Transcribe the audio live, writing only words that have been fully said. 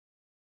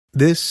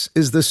This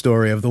is the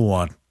story of the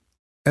one.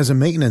 As a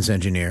maintenance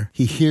engineer,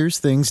 he hears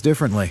things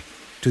differently.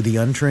 To the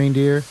untrained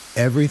ear,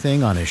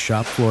 everything on his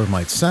shop floor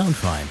might sound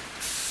fine,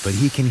 but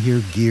he can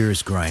hear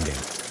gears grinding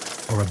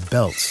or a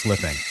belt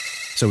slipping.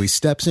 So he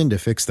steps in to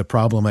fix the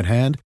problem at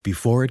hand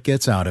before it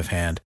gets out of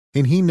hand.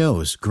 And he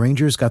knows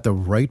Grainger's got the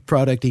right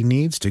product he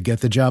needs to get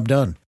the job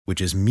done,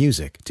 which is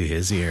music to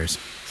his ears.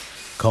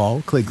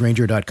 Call, click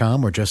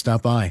Grainger.com, or just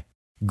stop by.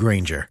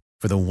 Grainger,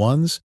 for the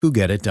ones who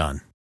get it done.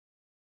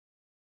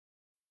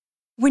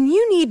 When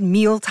you need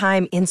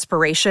mealtime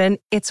inspiration,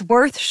 it's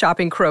worth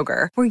shopping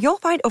Kroger, where you'll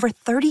find over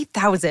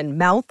 30,000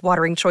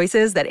 mouth-watering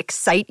choices that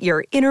excite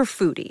your inner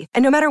foodie.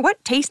 And no matter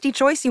what tasty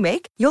choice you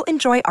make, you'll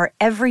enjoy our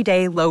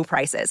everyday low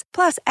prices,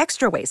 plus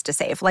extra ways to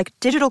save, like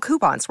digital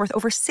coupons worth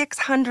over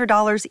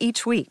 $600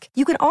 each week.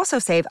 You can also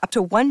save up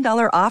to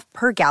 $1 off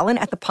per gallon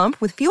at the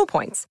pump with fuel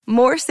points.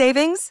 More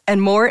savings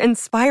and more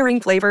inspiring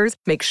flavors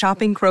make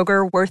shopping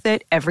Kroger worth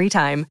it every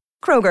time.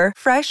 Kroger,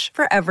 fresh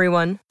for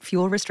everyone.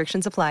 Fuel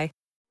restrictions apply.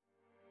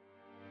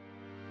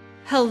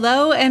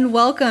 Hello and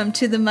welcome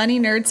to the Money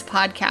Nerds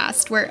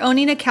podcast, where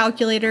owning a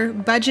calculator,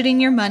 budgeting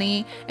your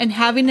money, and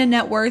having a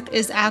net worth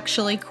is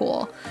actually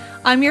cool.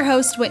 I'm your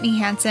host, Whitney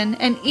Hansen,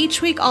 and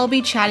each week I'll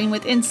be chatting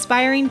with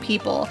inspiring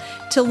people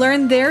to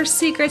learn their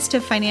secrets to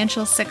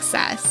financial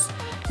success.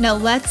 Now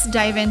let's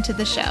dive into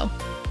the show.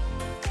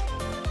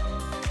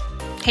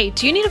 Hey,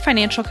 do you need a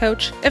financial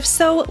coach? If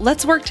so,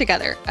 let's work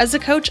together. As a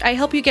coach, I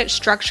help you get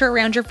structure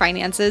around your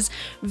finances,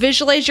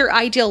 visualize your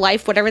ideal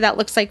life, whatever that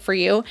looks like for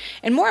you,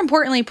 and more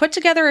importantly, put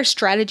together a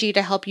strategy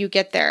to help you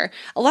get there.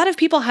 A lot of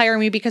people hire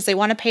me because they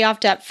want to pay off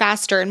debt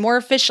faster and more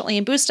efficiently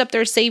and boost up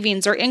their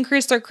savings or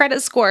increase their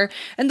credit score,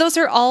 and those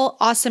are all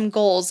awesome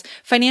goals.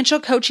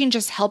 Financial coaching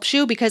just helps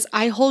you because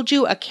I hold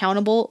you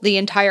accountable the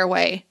entire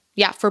way.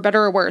 Yeah, for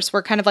better or worse,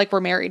 we're kind of like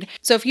we're married.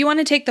 So if you want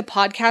to take the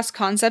podcast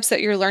concepts that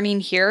you're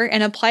learning here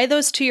and apply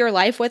those to your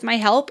life with my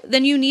help,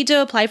 then you need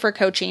to apply for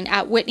coaching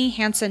at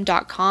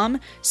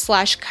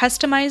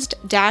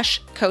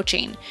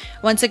whitneyhansen.com/customized-coaching.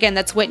 Once again,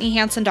 that's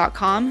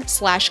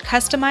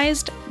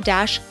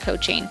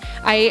whitneyhansen.com/customized-coaching.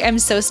 I am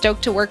so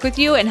stoked to work with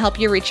you and help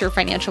you reach your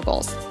financial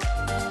goals.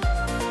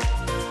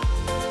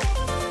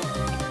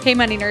 Hey,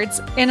 Money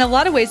Nerds. In a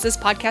lot of ways, this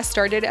podcast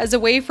started as a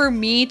way for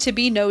me to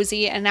be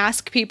nosy and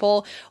ask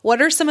people,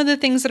 what are some of the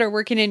things that are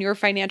working in your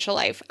financial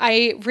life?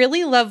 I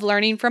really love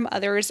learning from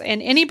others, and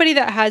anybody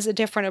that has a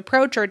different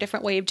approach or a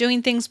different way of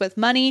doing things with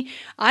money,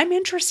 I'm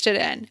interested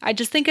in. I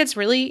just think it's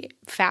really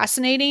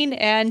fascinating,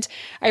 and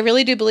I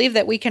really do believe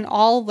that we can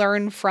all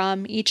learn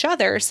from each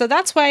other. So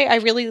that's why I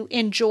really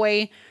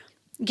enjoy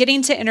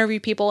getting to interview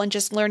people and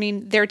just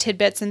learning their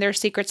tidbits and their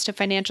secrets to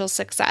financial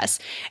success.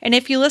 And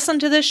if you listen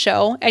to this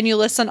show and you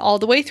listen all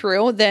the way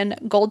through, then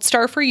gold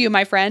star for you,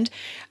 my friend.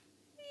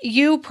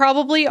 You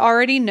probably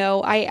already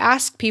know I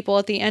ask people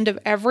at the end of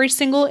every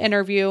single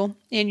interview,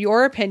 in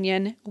your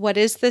opinion, what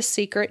is the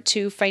secret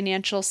to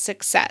financial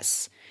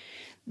success?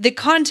 The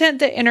content,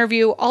 the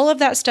interview, all of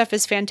that stuff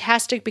is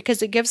fantastic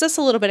because it gives us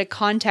a little bit of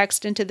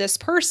context into this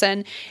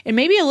person and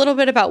maybe a little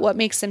bit about what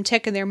makes them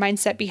tick and their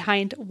mindset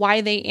behind why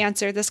they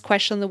answer this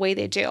question the way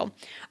they do.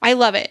 I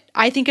love it.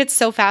 I think it's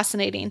so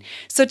fascinating.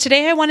 So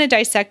today I want to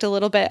dissect a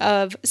little bit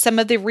of some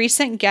of the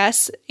recent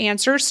guests'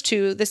 answers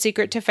to the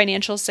secret to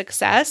financial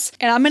success.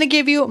 And I'm going to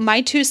give you my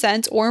 2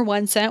 cents or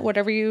 1 cent,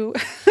 whatever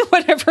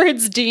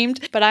it's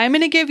deemed, but I'm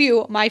going to give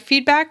you my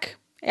feedback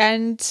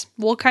and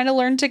we'll kind of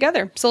learn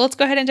together. So let's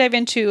go ahead and dive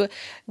into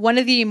one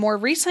of the more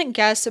recent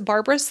guests,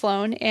 Barbara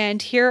Sloan,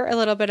 and hear a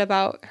little bit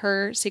about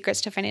her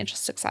secrets to financial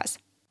success.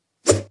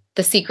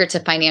 The secret to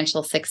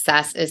financial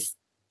success is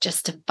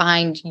just to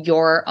find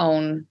your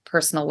own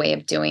personal way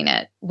of doing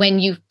it. When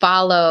you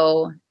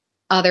follow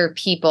other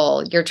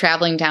people, you're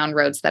traveling down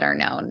roads that are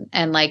known.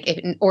 And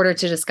in order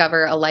to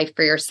discover a life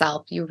for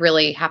yourself, you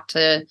really have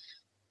to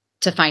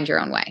find your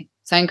own way.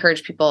 So I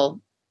encourage people,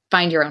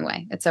 find your own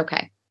way. It's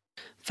okay.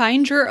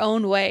 Find your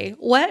own way.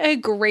 What a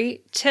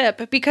great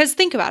tip, because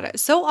think about it.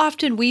 So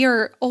often we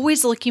are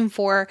always looking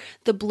for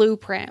the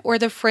blueprint or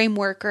the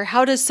framework or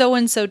how does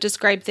so-and-so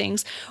describe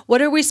things?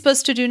 What are we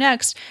supposed to do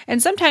next?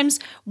 And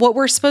sometimes what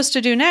we're supposed to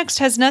do next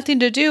has nothing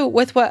to do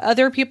with what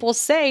other people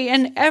say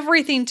and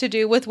everything to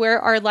do with where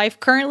our life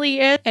currently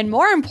is and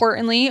more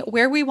importantly,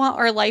 where we want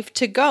our life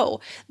to go.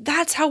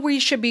 That's how we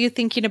should be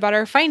thinking about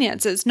our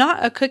finances,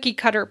 not a cookie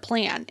cutter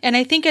plan. And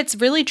I think it's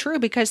really true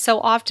because so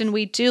often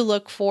we do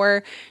look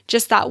for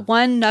just that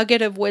one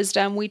nugget of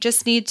wisdom. We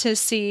just need to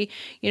see,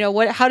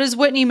 how does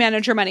Whitney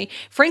manage her money?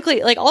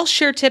 Frankly, I'll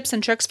share tips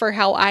and tricks for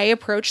how I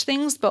approach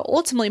things, but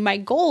ultimately my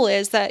goal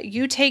is that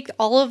you take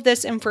all of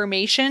this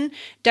information,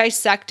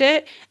 dissect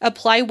it,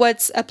 apply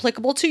what's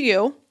applicable to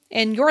you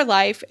in your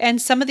life,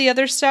 and some of the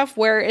other stuff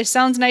where it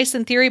sounds nice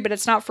in theory, but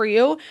it's not for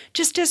you,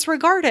 just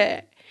disregard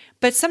it.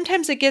 But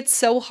sometimes it gets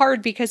so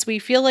hard because we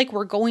feel like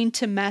we're going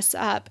to mess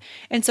up.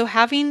 And so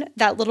having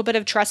that little bit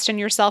of trust in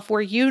yourself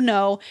where you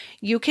know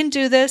you can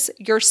do this,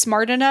 you're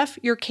smart enough,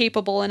 you're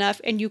capable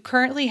enough, and you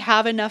currently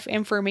have enough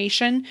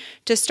information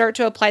to start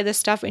to apply this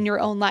stuff in your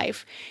own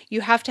life.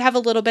 You have to have a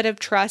little bit of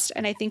trust,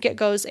 and I think it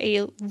goes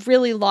a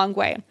really long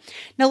way.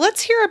 Now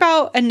let's hear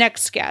about a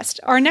next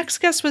guest. Our next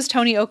guest was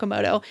Toni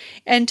Okamoto,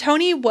 and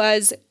Toni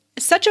was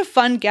such a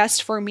fun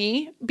guest for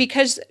me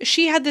because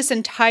she had this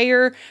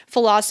entire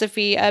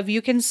philosophy of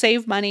you can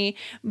save money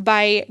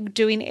by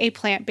doing a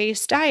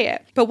plant-based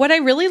diet. But what I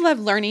really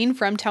loved learning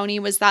from Toni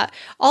was that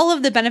all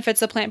of the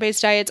benefits of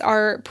plant-based diets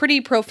are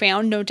pretty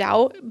profound, no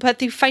doubt, but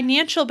the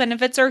financial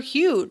benefits are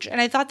huge.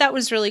 And I thought that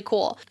was really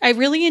cool. I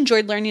really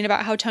enjoyed learning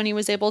about how Toni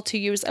was able to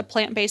use a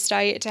plant-based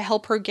diet to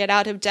help her get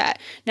out of debt.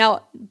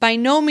 Now, by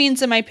no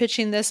means am I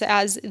pitching this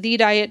as the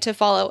diet to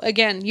follow.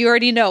 Again, you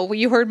already know,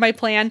 you heard my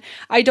plan.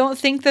 I don't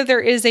think that there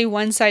is a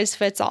one size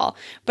fits all,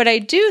 but I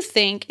do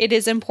think it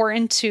is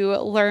important to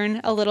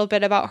learn a little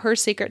bit about her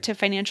secret to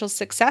financial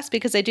success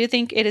because I do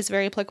think it is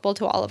very applicable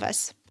to all of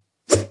us.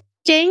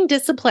 Staying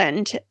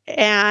disciplined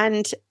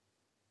and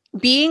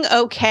being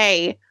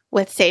okay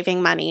with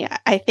saving money.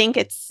 I think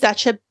it's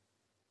such a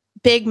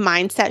big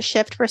mindset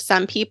shift for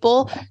some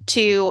people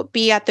to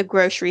be at the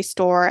grocery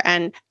store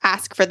and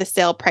ask for the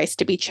sale price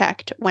to be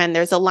checked when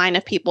there's a line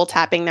of people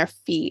tapping their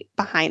feet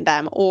behind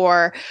them,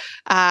 or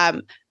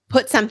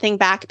put something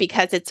back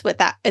because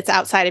it's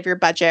outside of your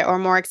budget or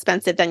more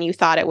expensive than you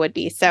thought it would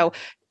be. So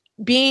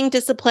being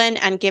disciplined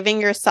and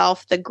giving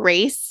yourself the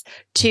grace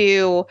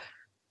to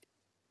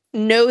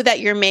know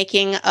that you're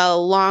making a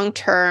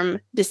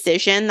long-term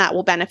decision that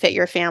will benefit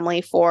your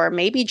family for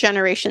maybe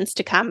generations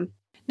to come.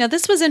 Now,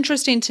 this was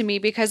interesting to me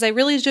because I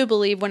really do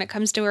believe when it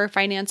comes to our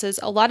finances,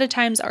 a lot of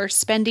times our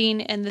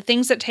spending and the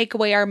things that take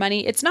away our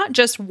money, it's not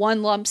just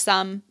one lump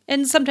sum.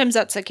 And sometimes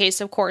that's the case,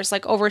 of course,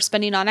 like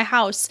overspending on a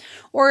house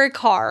or a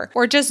car,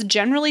 or just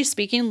generally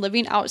speaking,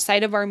 living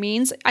outside of our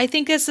means. I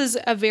think this is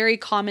a very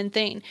common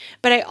thing.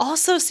 But I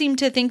also seem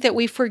to think that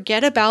we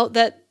forget about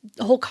that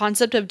whole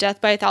concept of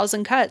death by a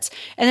thousand cuts.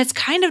 And it's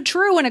kind of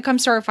true when it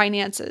comes to our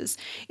finances.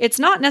 It's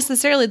not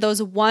necessarily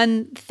those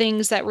one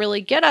things that really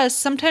get us.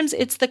 Sometimes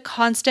it's the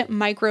constant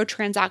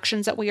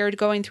microtransactions that we are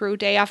going through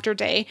day after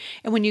day.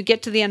 And when you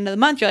get to the end of the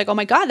month, you're like, oh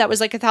my God, that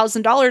was like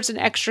 $1,000 in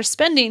extra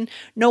spending.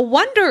 No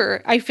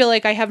wonder I feel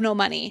like I have no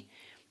money.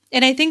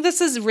 And I think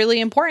this is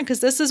really important because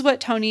this is what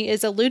Toni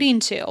is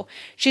alluding to.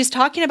 She's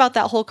talking about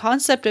that whole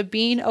concept of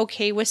being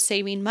okay with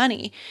saving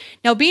money.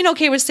 Now, being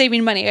okay with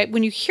saving money,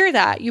 when you hear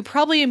that, you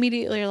probably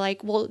immediately are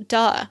like, well,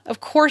 duh, of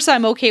course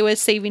I'm okay with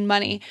saving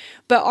money.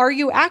 But are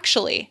you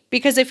actually?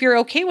 Because if you're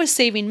okay with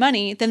saving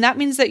money, then that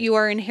means that you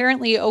are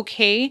inherently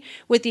okay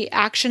with the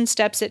action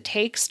steps it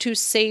takes to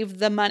save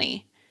the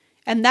money.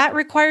 And that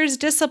requires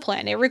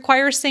discipline. It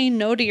requires saying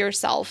no to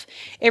yourself.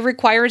 It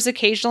requires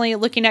occasionally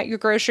looking at your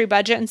grocery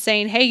budget and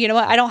saying, hey, you know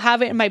what? I don't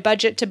have it in my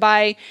budget to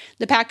buy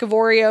the pack of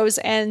Oreos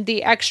and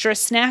the extra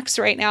snacks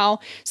right now.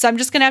 So I'm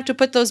just going to have to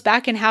put those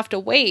back and have to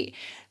wait.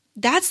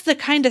 That's the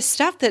kind of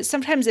stuff that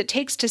sometimes it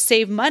takes to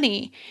save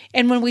money.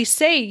 And when we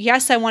say,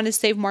 yes, I want to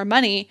save more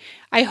money,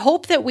 I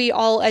hope that we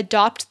all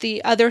adopt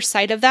the other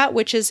side of that,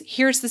 which is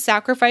here's the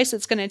sacrifice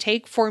it's going to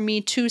take for me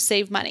to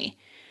save money.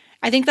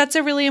 I think that's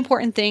a really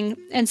important thing.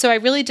 And so I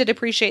really did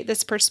appreciate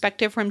this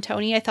perspective from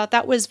Toni. I thought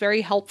that was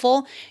very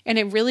helpful and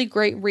a really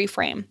great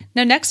reframe.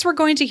 Now, next, we're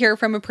going to hear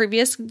from a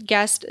previous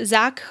guest,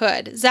 Zach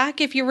Hood.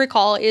 Zach, if you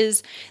recall,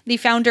 is the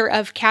founder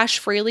of Cash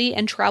Freely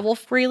and Travel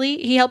Freely.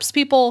 He helps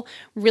people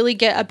really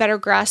get a better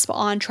grasp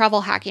on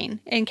travel hacking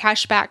and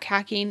cashback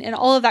hacking and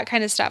all of that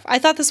kind of stuff. I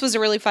thought this was a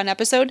really fun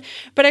episode,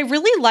 but I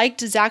really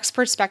liked Zach's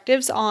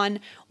perspectives on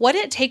what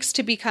it takes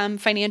to become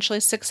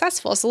financially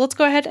successful. So let's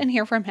go ahead and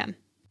hear from him.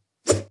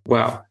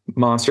 Wow.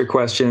 Monster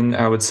question.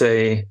 I would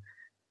say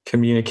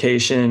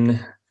communication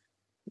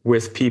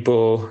with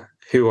people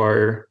who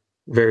are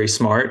very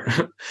smart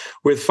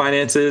with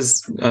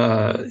finances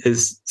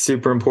is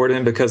super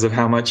important because of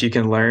how much you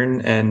can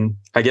learn. And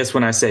I guess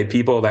when I say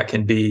people, that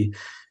can be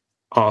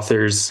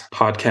authors,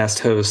 podcast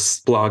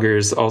hosts,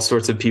 bloggers, all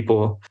sorts of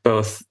people,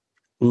 both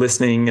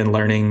listening and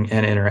learning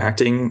and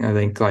interacting. I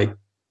think like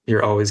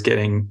you're always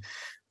getting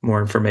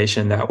more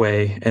information that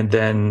way. And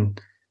then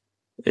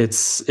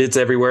it's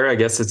everywhere. I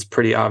guess it's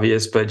pretty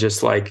obvious, but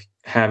just like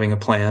having a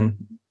plan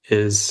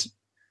is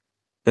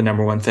the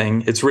number one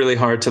thing. It's really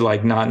hard to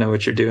like not know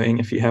what you're doing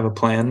if you have a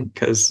plan,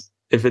 because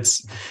if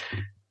it's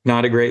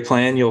not a great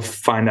plan, you'll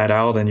find that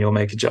out and you'll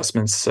make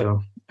adjustments.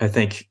 So I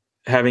think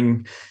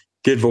having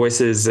good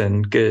voices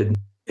and good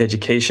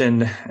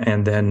education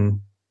and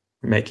then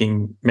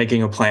making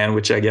a plan,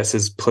 which I guess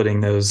is putting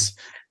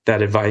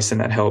that advice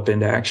and that help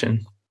into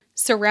action.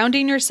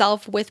 Surrounding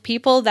yourself with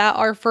people that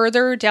are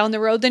further down the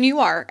road than you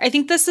are. I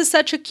think this is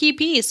such a key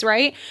piece,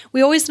 right?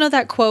 We always know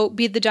that quote,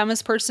 be the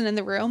dumbest person in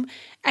the room.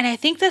 And I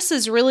think this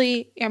is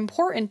really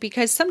important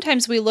because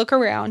sometimes we look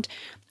around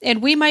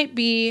and we might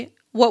be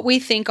what we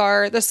think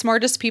are the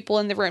smartest people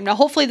in the room. Now,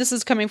 hopefully this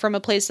is coming from a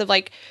place of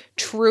like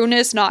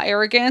trueness, not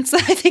arrogance.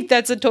 I think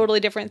that's a totally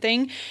different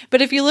thing.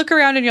 But if you look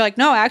around and you're like,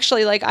 no,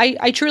 actually, like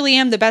I truly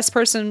am the best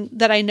person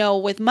that I know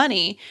with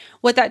money,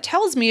 what that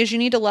tells me is you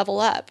need to level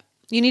up.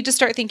 You need to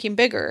start thinking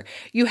bigger.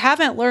 You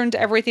haven't learned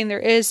everything there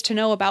is to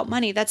know about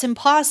money. That's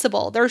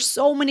impossible. There's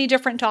so many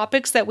different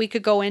topics that we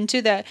could go into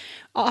that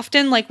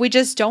often like we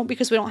just don't,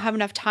 because we don't have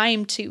enough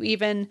time to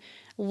even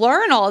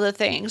learn all the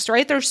things,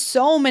 right? There's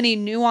so many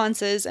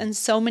nuances and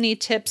so many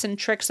tips and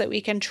tricks that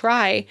we can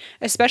try,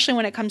 especially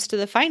when it comes to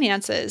the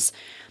finances.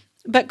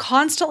 But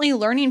constantly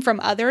learning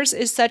from others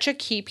is such a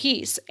key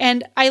piece.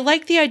 And I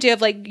like the idea of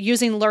like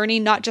using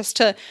learning not just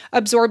to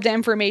absorb the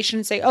information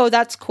and say, oh,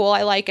 that's cool,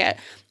 I like it.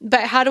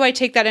 But how do I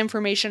take that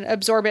information,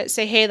 absorb it,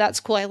 say, hey, that's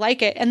cool, I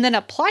like it, and then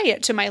apply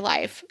it to my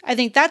life? I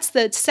think that's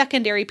the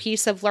secondary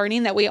piece of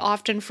learning that we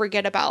often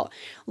forget about.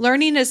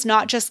 Learning is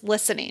not just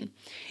listening.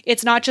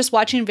 It's not just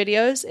watching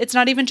videos. It's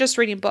not even just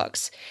reading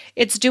books.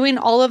 It's doing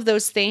all of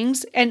those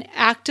things and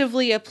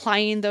actively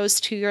applying those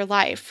to your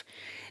life.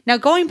 Now,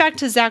 going back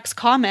to Zach's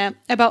comment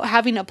about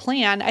having a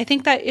plan, I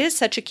think that is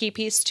such a key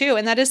piece too.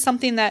 And that is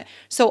something that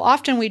so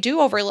often we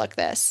do overlook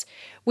this.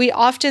 We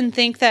often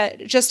think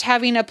that just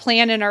having a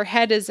plan in our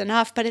head is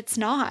enough, but it's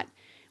not.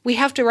 We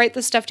have to write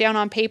the stuff down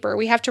on paper.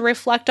 We have to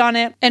reflect on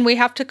it, and we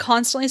have to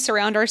constantly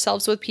surround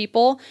ourselves with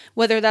people,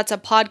 whether that's a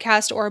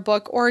podcast or a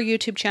book or a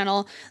YouTube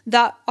channel,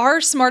 that are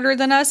smarter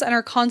than us and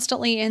are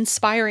constantly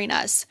inspiring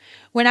us.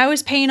 When I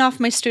was paying off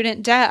my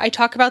student debt, I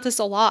talk about this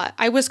a lot.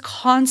 I was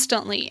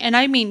constantly, and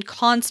I mean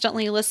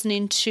constantly,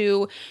 listening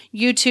to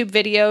YouTube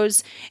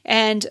videos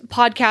and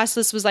podcasts.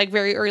 This was like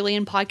very early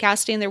in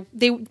podcasting.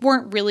 They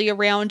weren't really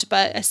around,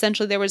 but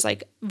essentially there was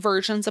like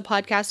versions of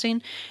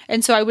podcasting.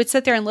 And so I would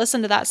sit there and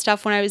listen to that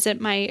stuff when I was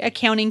at my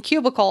accounting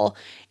cubicle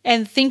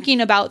and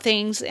thinking about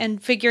things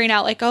and figuring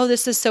out like, oh,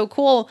 this is so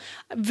cool,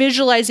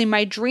 visualizing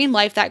my dream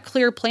life, that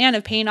clear plan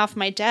of paying off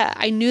my debt.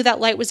 I knew that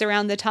light was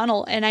around the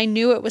tunnel, and I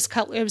knew it was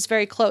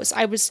very close.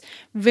 I was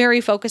very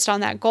focused on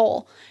that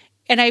goal.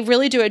 And I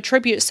really do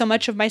attribute so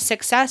much of my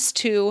success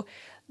to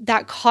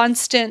that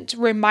constant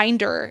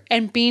reminder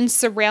and being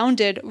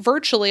surrounded,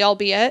 virtually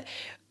albeit,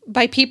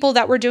 by people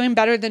that were doing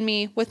better than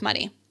me with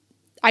money.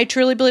 I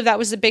truly believe that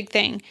was a big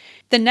thing.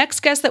 The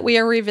next guest that we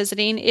are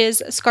revisiting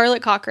is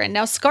Scarlett Cochran.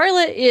 Now,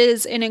 Scarlett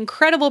is an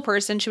incredible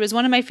person. She was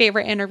one of my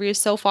favorite interviews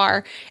so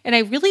far, and I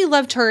really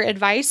loved her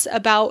advice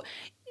about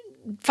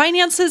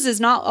finances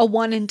is not a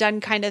one and done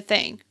kind of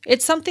thing.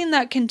 It's something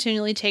that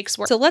continually takes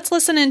work. So let's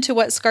listen into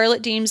what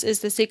Scarlett deems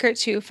is the secret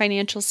to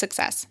financial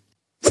success.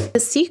 The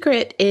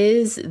secret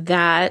is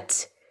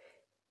that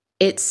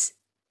it's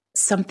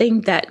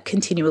something that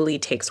continually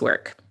takes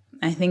work.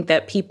 I think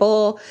that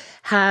people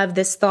have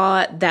this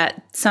thought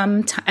that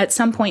at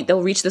some point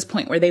they'll reach this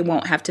point where they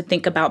won't have to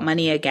think about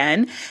money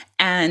again.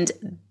 And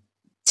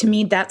to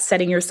me, that's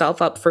setting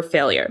yourself up for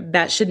failure.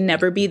 That should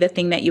never be the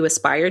thing that you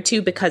aspire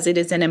to, because it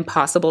is an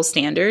impossible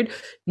standard.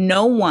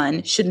 No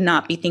one should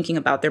not be thinking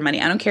about their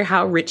money. I don't care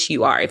how rich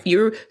you are. If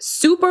you're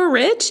super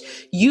rich,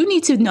 you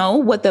need to know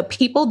what the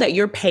people that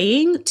you're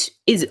paying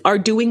are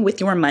doing with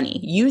your money.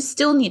 You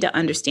still need to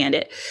understand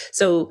it.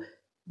 So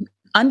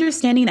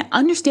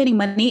understanding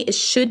money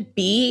should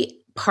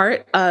be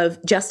part of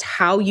just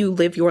how you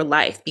live your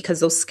life, because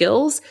those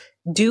skills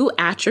do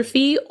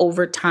atrophy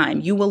over time.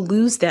 You will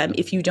lose them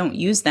if you don't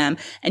use them,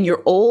 and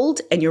you're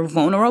old and you're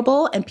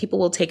vulnerable, and people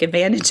will take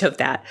advantage of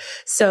that.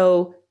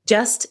 So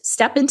just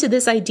step into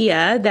this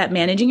idea that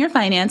managing your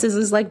finances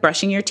is like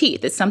brushing your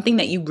teeth. It's something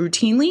that you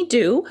routinely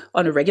do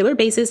on a regular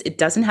basis. It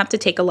doesn't have to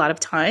take a lot of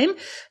time,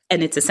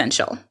 and it's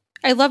essential.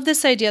 I love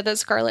this idea that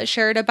Scarlett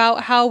shared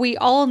about how we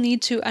all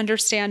need to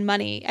understand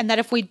money, and that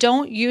if we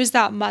don't use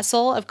that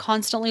muscle of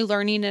constantly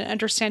learning and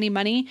understanding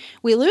money,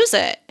 we lose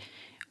it.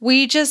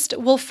 We just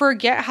will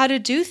forget how to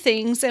do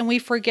things, and we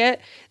forget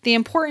the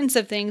importance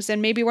of things,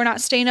 and maybe we're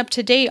not staying up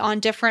to date on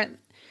different,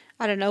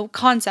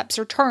 concepts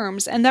or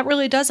terms, and that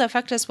really does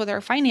affect us with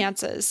our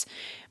finances.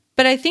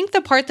 But I think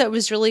the part that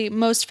was really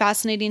most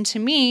fascinating to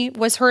me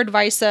was her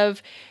advice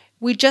of,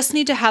 we just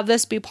need to have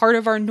this be part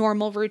of our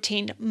normal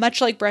routine,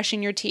 much like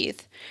brushing your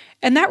teeth.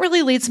 And that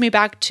really leads me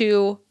back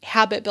to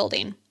habit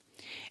building.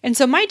 And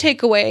so my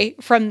takeaway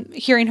from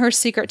hearing her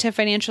secret to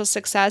financial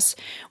success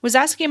was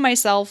asking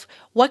myself,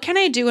 what can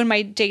I do in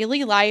my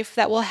daily life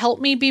that will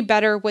help me be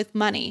better with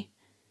money?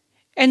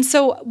 And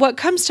so what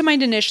comes to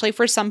mind initially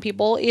for some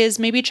people is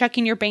maybe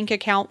checking your bank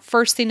account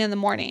first thing in the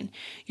morning.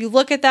 You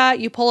look at that,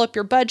 you pull up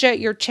your budget,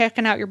 you're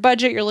checking out your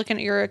budget, you're looking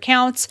at your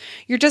accounts,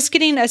 you're just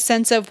getting a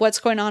sense of what's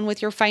going on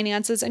with your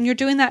finances, and you're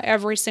doing that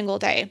every single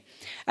day.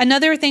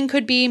 Another thing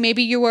could be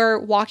maybe you are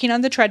walking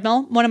on the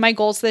treadmill. One of my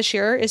goals this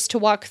year is to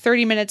walk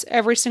 30 minutes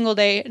every single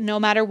day, no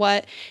matter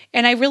what.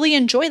 And I really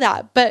enjoy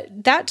that.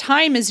 But that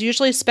time is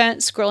usually spent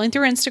scrolling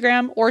through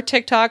Instagram or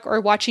TikTok or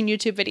watching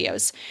YouTube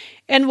videos.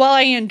 And while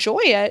I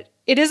enjoy it,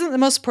 it isn't the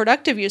most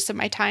productive use of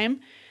my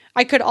time.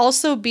 I could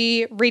also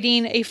be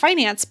reading a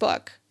finance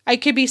book. I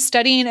could be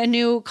studying a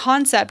new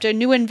concept, a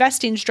new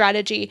investing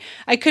strategy.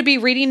 I could be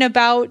reading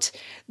about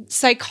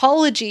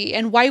psychology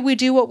and why we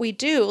do what we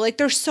do. Like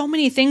there's so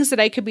many things that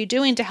I could be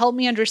doing to help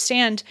me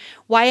understand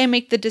why I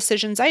make the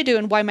decisions I do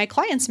and why my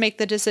clients make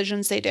the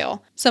decisions they do.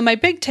 So my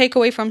big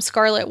takeaway from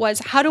Scarlett was,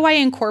 how do I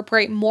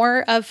incorporate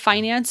more of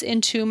finance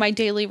into my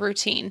daily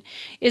routine?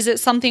 Is it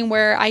something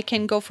where I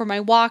can go for my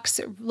walks,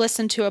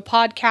 listen to a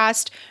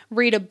podcast,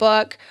 read a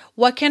book?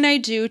 What can I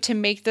do to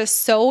make this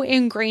so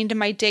ingrained in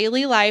my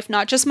daily life,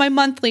 not just my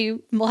monthly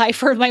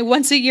life or my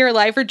once a year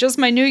life or just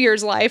my New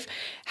Year's life?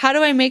 How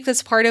do I make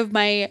this part of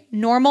my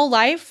normal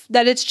life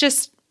that it's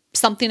just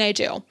something I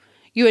do?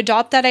 You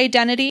adopt that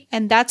identity,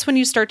 and that's when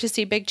you start to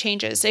see big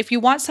changes. If you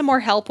want some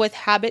more help with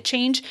habit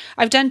change,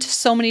 I've done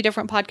so many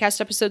different podcast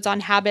episodes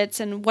on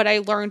habits and what I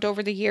learned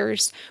over the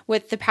years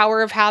with The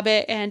Power of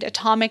Habit and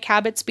Atomic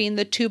Habits being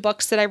the two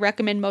books that I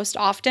recommend most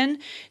often.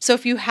 So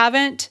if you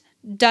haven't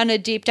done a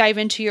deep dive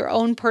into your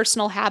own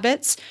personal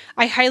habits,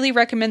 I highly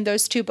recommend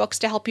those two books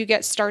to help you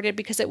get started,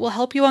 because it will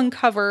help you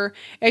uncover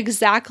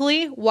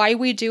exactly why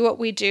we do what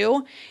we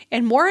do,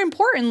 and more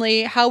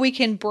importantly, how we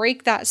can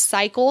break that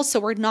cycle so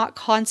we're not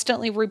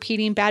constantly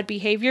repeating bad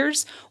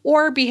behaviors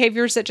or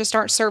behaviors that just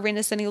aren't serving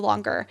us any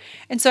longer.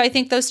 And so I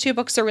think those two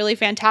books are really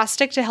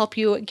fantastic to help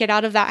you get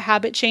out of that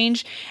habit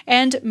change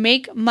and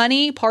make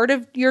money part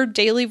of your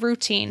daily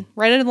routine,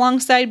 right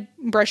alongside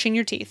brushing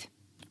your teeth,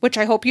 which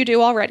I hope you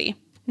do already.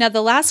 Now,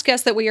 the last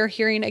guest that we are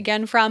hearing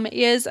again from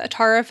is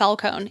Tara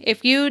Falcone.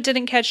 If you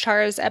didn't catch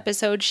Tara's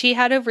episode, she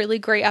had a really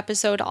great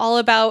episode all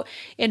about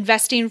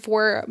investing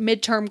for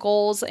midterm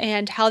goals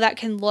and how that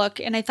can look.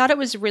 And I thought it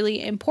was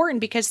really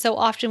important because so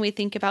often we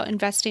think about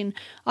investing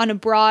on a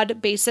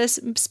broad basis,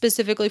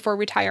 specifically for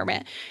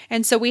retirement.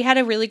 And so we had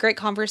a really great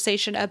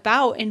conversation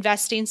about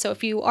investing. So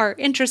if you are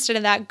interested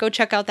in that, go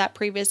check out that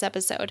previous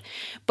episode.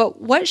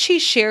 But what she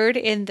shared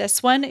in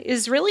this one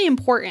is really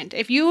important.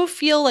 If you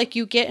feel like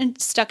you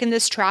get stuck in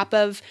this trap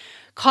of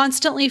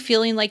constantly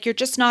feeling like you're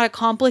just not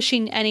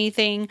accomplishing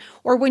anything,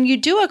 or when you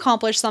do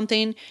accomplish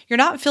something, you're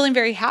not feeling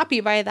very happy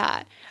by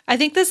that, I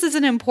think this is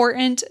an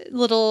important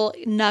little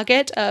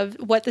nugget of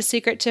what the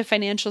secret to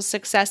financial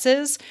success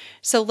is.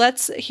 So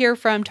let's hear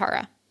from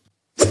Tara.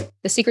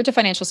 The secret to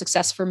financial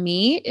success for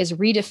me is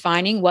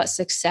redefining what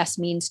success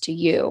means to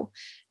you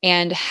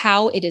and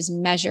how it is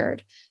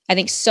measured. I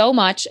think so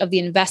much of the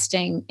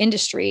investing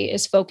industry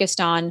is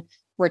focused on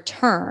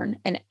return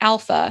and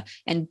alpha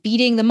and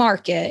beating the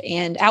market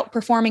and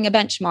outperforming a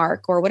benchmark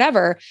or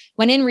whatever,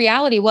 when in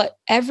reality, what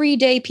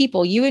everyday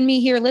people, you and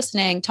me here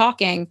listening,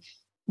 talking,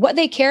 what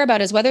they care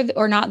about is whether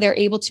or not they're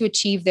able to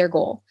achieve their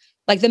goal.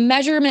 Like the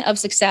measurement of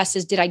success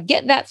is, did I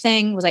get that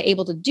thing? Was I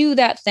able to do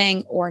that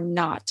thing or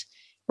not?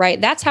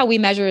 Right? That's how we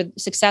measure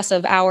success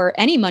of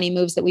any money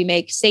moves that we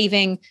make,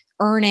 saving,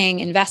 earning,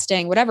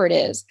 investing, whatever it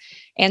is.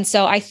 And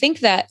so I think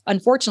that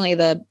unfortunately,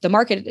 the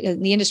market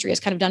in the industry has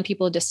kind of done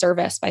people a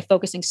disservice by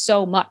focusing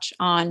so much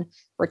on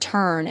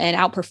return and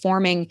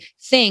outperforming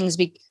things.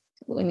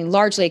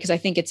 Largely because I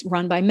think it's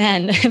run by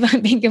men, if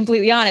I'm being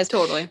completely honest.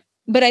 Totally.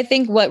 But I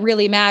think what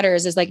really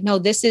matters is like, no,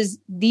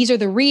 these are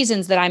the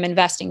reasons that I'm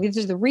investing. These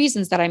are the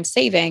reasons that I'm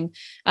saving.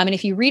 And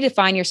if you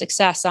redefine your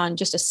success on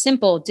just a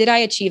simple, did I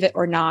achieve it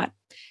or not?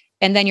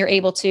 And then you're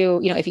able to,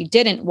 if you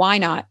didn't, why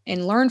not?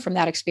 And learn from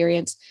that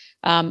experience.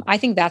 I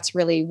think that's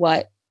really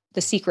what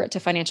the secret to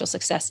financial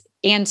success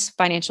and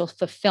financial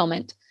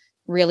fulfillment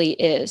really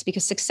is,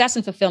 because success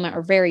and fulfillment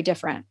are very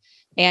different.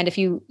 And if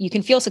you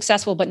can feel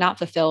successful, but not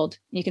fulfilled,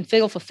 you can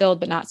feel fulfilled,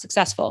 but not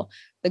successful.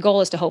 The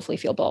goal is to hopefully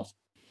feel both.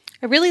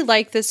 I really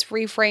like this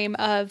reframe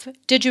of,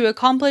 did you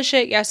accomplish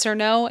it? Yes or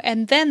no?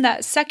 And then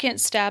that second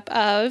step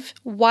of,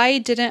 why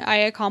didn't I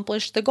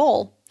accomplish the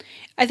goal?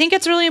 I think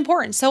it's really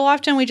important. So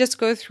often we just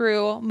go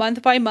through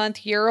month by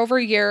month, year over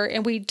year,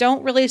 and we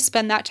don't really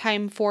spend that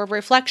time for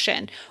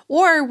reflection.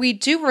 Or we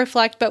do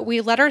reflect, but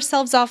we let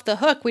ourselves off the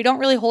hook. We don't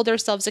really hold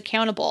ourselves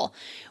accountable.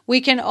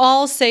 We can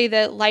all say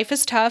that life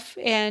is tough,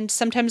 and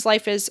sometimes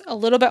life is a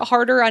little bit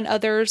harder on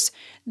others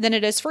than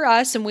it is for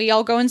us, and we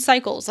all go in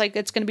cycles. Like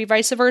it's going to be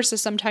vice versa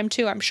sometime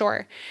too, I'm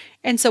sure.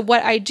 And so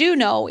what I do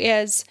know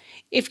is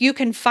if you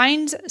can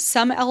find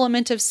some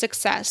element of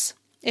success,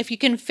 if you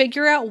can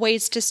figure out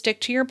ways to stick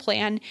to your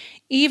plan,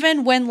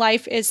 even when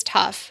life is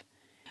tough.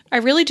 I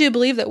really do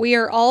believe that we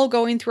are all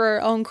going through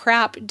our own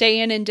crap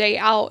day in and day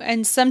out.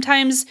 And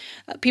sometimes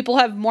people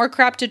have more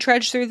crap to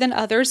trudge through than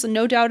others,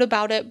 no doubt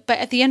about it. But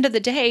at the end of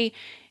the day,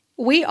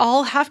 we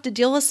all have to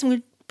deal with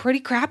some pretty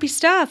crappy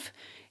stuff.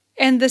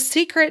 And the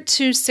secret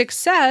to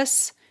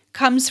success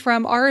comes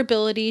from our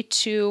ability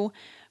to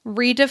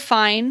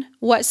redefine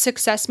what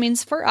success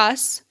means for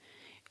us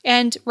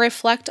and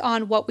reflect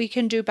on what we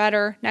can do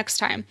better next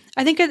time.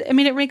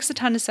 It makes a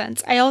ton of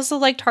sense. I also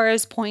like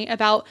Tara's point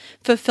about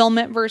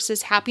fulfillment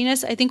versus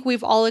happiness. I think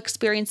we've all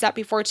experienced that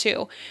before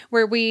too,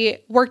 where we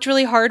worked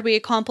really hard, we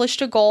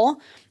accomplished a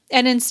goal,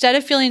 and instead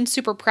of feeling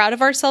super proud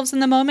of ourselves in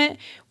the moment,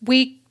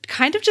 we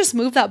kind of just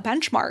move that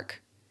benchmark.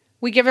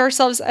 We give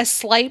ourselves a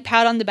slight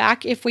pat on the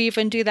back if we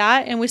even do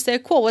that, and we say,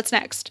 cool, what's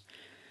next?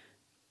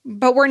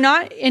 But we're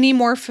not any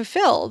more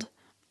fulfilled.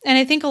 And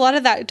I think a lot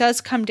of that does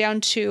come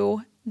down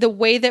to the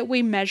way that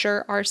we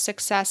measure our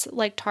success,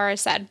 like Tara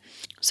said.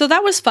 So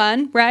that was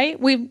fun, right?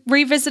 We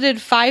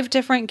revisited 5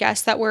 different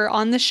guests that were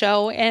on the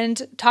show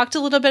and talked a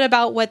little bit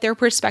about what their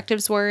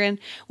perspectives were and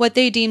what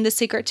they deemed the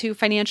secret to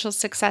financial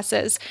success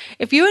is.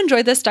 If you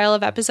enjoyed this style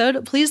of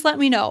episode, please let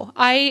me know.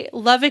 I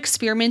love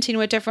experimenting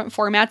with different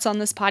formats on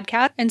this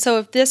podcast. And so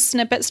if this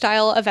snippet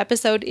style of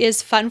episode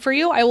is fun for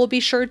you, I will be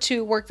sure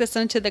to work this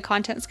into the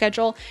content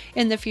schedule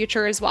in the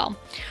future as well.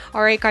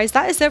 All right, guys,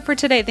 that is it for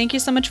today. Thank you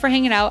so much for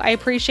hanging out. I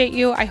appreciate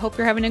you. I hope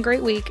you're having a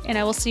great week, and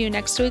I will see you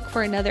next week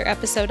for another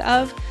episode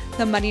of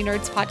the Money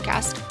Nerds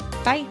Podcast.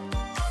 Bye.